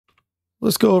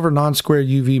let's go over non-square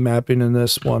UV mapping in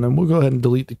this one, and we'll go ahead and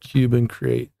delete the cube and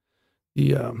create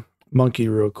the monkey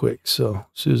real quick. So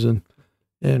Susan,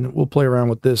 and we'll play around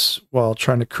with this while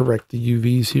trying to correct the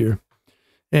UVs here.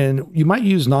 And you might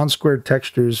use non-squared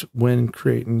textures when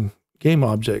creating game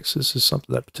objects. This is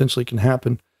something that potentially can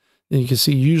happen. And you can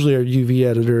see usually our UV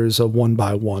editor is a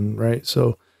 1x1, right?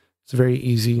 So it's very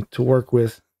easy to work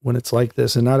with when it's like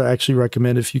this. And I'd actually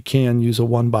recommend, if you can, use a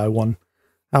 1x1.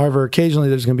 However, occasionally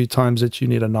there's going to be times that you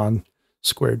need a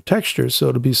non-squared texture. So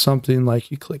it'll be something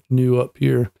like you click new up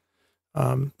here.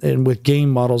 And with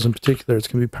game models in particular, it's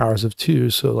going to be powers of 2.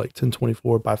 So like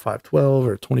 1024 by 512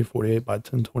 or 2048 by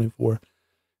 1024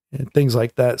 and things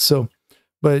like that. So,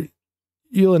 but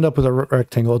you'll end up with a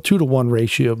rectangle, a 2-to-1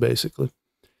 ratio, basically.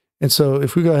 And so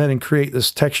if we go ahead and create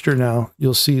this texture now,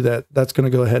 you'll see that that's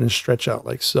going to go ahead and stretch out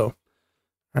like so.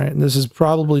 All right. And this is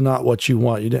probably not what you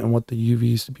want. You didn't want the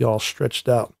UVs to be all stretched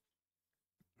out.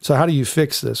 So how do you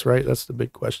fix this, right? That's the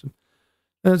big question.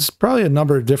 And it's probably a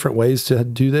number of different ways to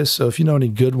do this. So if you know any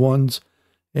good ones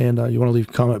and you want to leave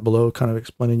a comment below kind of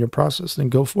explaining your process, then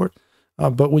go for it.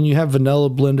 But when you have vanilla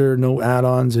Blender, no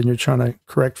add-ons, and you're trying to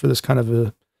correct for this kind of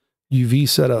a UV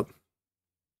setup,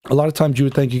 a lot of times you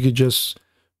would think you could just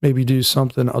maybe do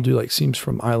something. I'll do like seams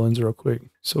from islands real quick.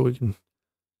 So we can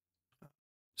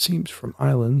seams from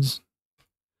islands.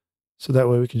 So that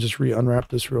way we can just re-unwrap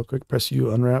this real quick. Press U,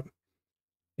 unwrap.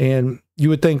 And you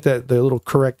would think that the little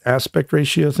correct aspect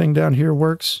ratio thing down here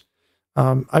works.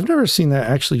 I've never seen that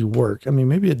actually work. I mean,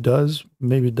 maybe it does,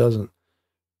 maybe it doesn't.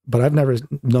 But I've never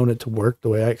known it to work the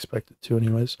way I expect it to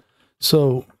anyways.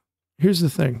 So here's the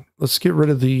thing. Let's get rid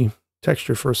of the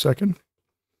texture for a second.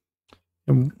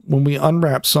 And when we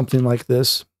unwrap something like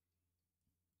this,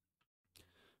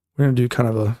 we're going to do kind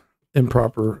of a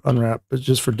improper unwrap, but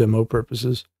just for demo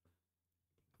purposes.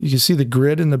 You can see the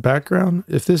grid in the background.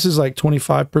 If this is like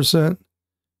 25%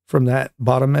 from that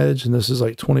bottom edge, and this is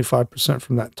like 25%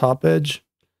 from that top edge,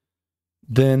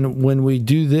 then when we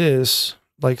do this,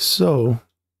 like so,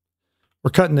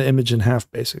 we're cutting the image in half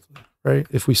basically, right?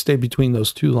 If we stay between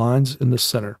those two lines in the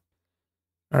center.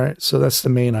 All right, so that's the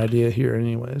main idea here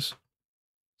anyways.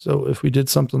 So if we did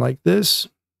something like this,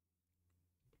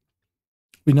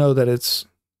 we know that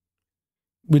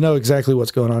we know exactly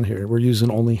what's going on here. We're using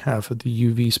only half of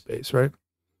the UV space, right?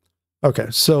 Okay,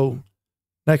 so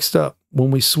next up,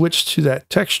 when we switch to that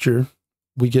texture,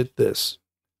 we get this.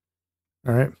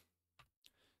 All right.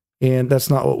 And that's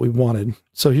not what we wanted.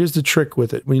 So here's the trick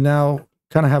with it. We now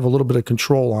kind of have a little bit of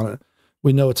control on it.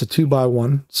 We know it's a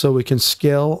 2x1, so we can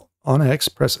scale on X,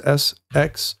 press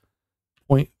SX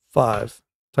 0.5.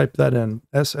 Type that in,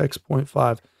 SX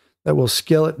 0.5. That will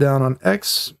scale it down on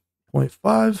X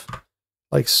 0.5,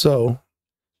 like so.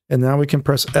 And now we can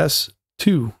press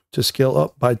S2 to scale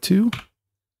up by 2.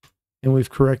 And we've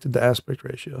corrected the aspect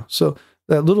ratio. So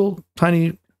that little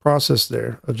tiny process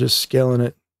there of just scaling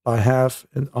it by half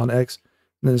and on X,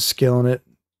 and then scaling it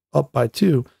up by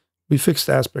 2, we fixed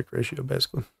the aspect ratio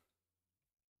basically.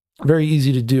 Very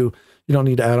easy to do. You don't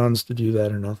need add-ons to do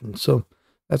that or nothing. So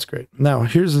that's great. Now,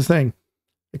 here's the thing.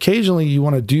 Occasionally you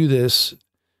want to do this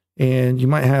and you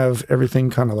might have everything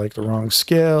kind of like the wrong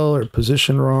scale or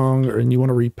position wrong, and you want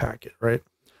to repack it, right?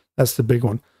 That's the big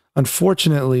one.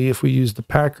 Unfortunately, if we use the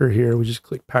packer here, we just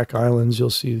click pack islands, you'll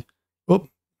see, oh,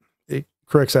 it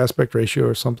corrects aspect ratio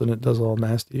or something. It does all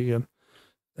nasty again.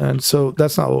 And so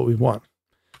that's not what we want.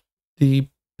 The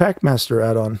Packmaster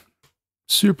add-on,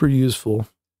 super useful,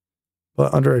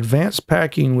 but under advanced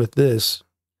packing with this,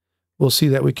 we'll see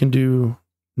that we can do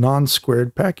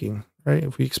non-squared packing, right?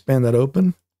 If we expand that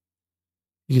open,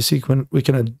 you can see we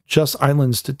can adjust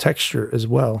islands to texture as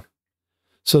well.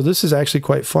 So this is actually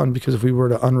quite fun because if we were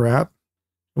to unwrap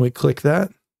and we click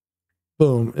that,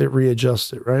 boom, it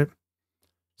readjusts it, right?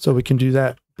 So we can do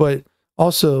that. But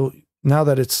also, now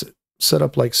that it's set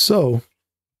up like so,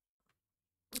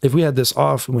 if we had this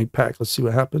off and we pack, let's see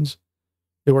what happens.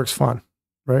 It works fine,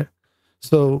 right?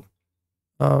 So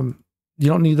you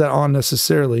don't need that on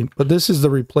necessarily, but this is the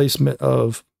replacement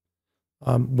of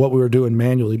what we were doing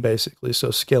manually, basically.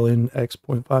 So scaling X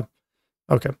 0.5.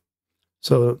 Okay.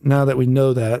 So now that we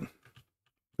know that,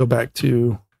 go back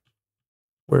to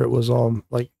where it was all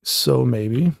like so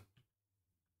maybe.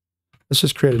 Let's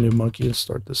just create a new monkey and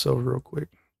start this over real quick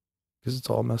because it's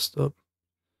all messed up.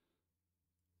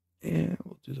 And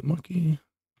we'll do the monkey.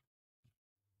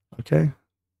 Okay.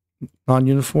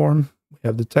 Non-uniform. We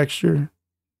have the texture.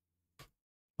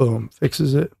 Boom.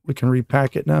 Fixes it. We can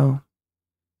repack it now.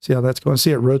 See how that's going?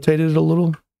 See it rotated a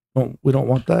little? We don't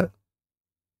want that.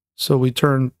 So we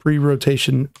turn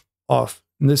pre-rotation off.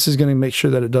 And this is going to make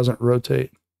sure that it doesn't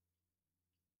rotate.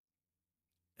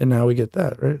 And now we get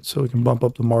that, right? So we can bump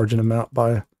up the margin amount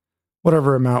by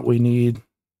whatever amount we need.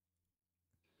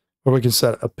 Or we can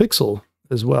set a pixel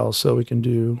as well. So we can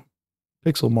do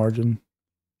pixel margin.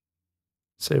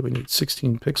 Say we need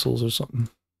 16 pixels or something.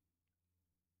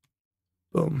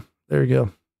 Boom. There you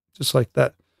go. Just like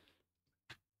that.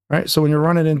 All right. So when you're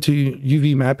running into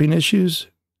UV mapping issues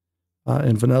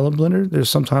in vanilla Blender, there's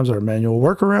sometimes our manual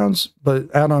workarounds,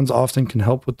 but add-ons often can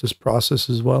help with this process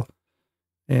as well.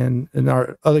 And in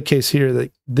our other case here,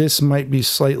 that this might be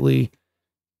slightly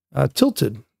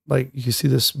tilted. Like you can see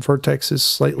this vertex is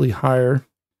slightly higher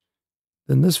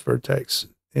than this vertex.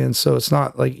 And so it's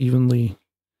not like evenly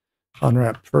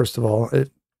unwrapped, first of all.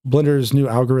 Blender's new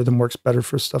algorithm works better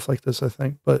for stuff like this, I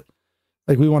think. But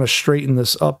like we want to straighten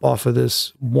this up off of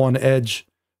this one edge,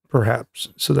 perhaps,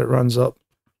 so that it runs up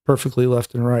perfectly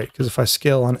left and right. Because if I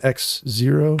scale on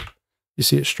X0, you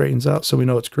see it straightens out, so we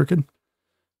know it's crooked.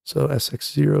 So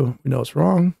SX0, we know it's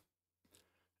wrong.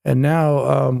 And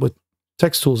now with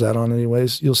Text Tools add-on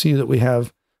anyways, you'll see that we have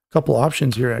a couple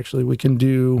options here, actually. We can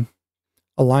do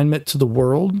alignment to the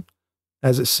world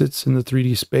as it sits in the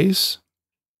 3D space,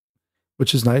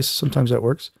 which is nice. Sometimes that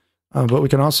works. But we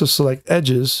can also select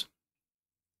edges,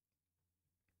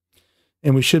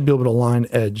 and we should be able to align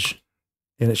edge,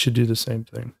 and it should do the same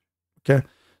thing. Okay.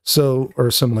 So, or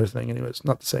a similar thing anyways,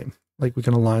 not the same. Like we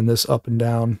can align this up and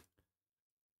down.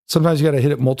 Sometimes you got to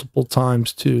hit it multiple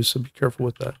times too, so be careful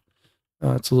with that.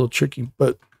 It's a little tricky,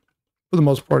 but for the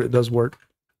most part, it does work.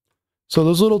 So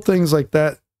those little things like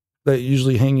that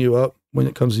usually hang you up when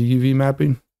it comes to UV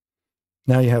mapping,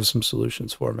 now you have some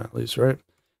solutions for them at least, right?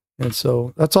 And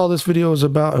so that's all this video is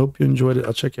about. I hope you enjoyed it.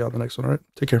 I'll check you out in the next one. All right,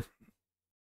 take care.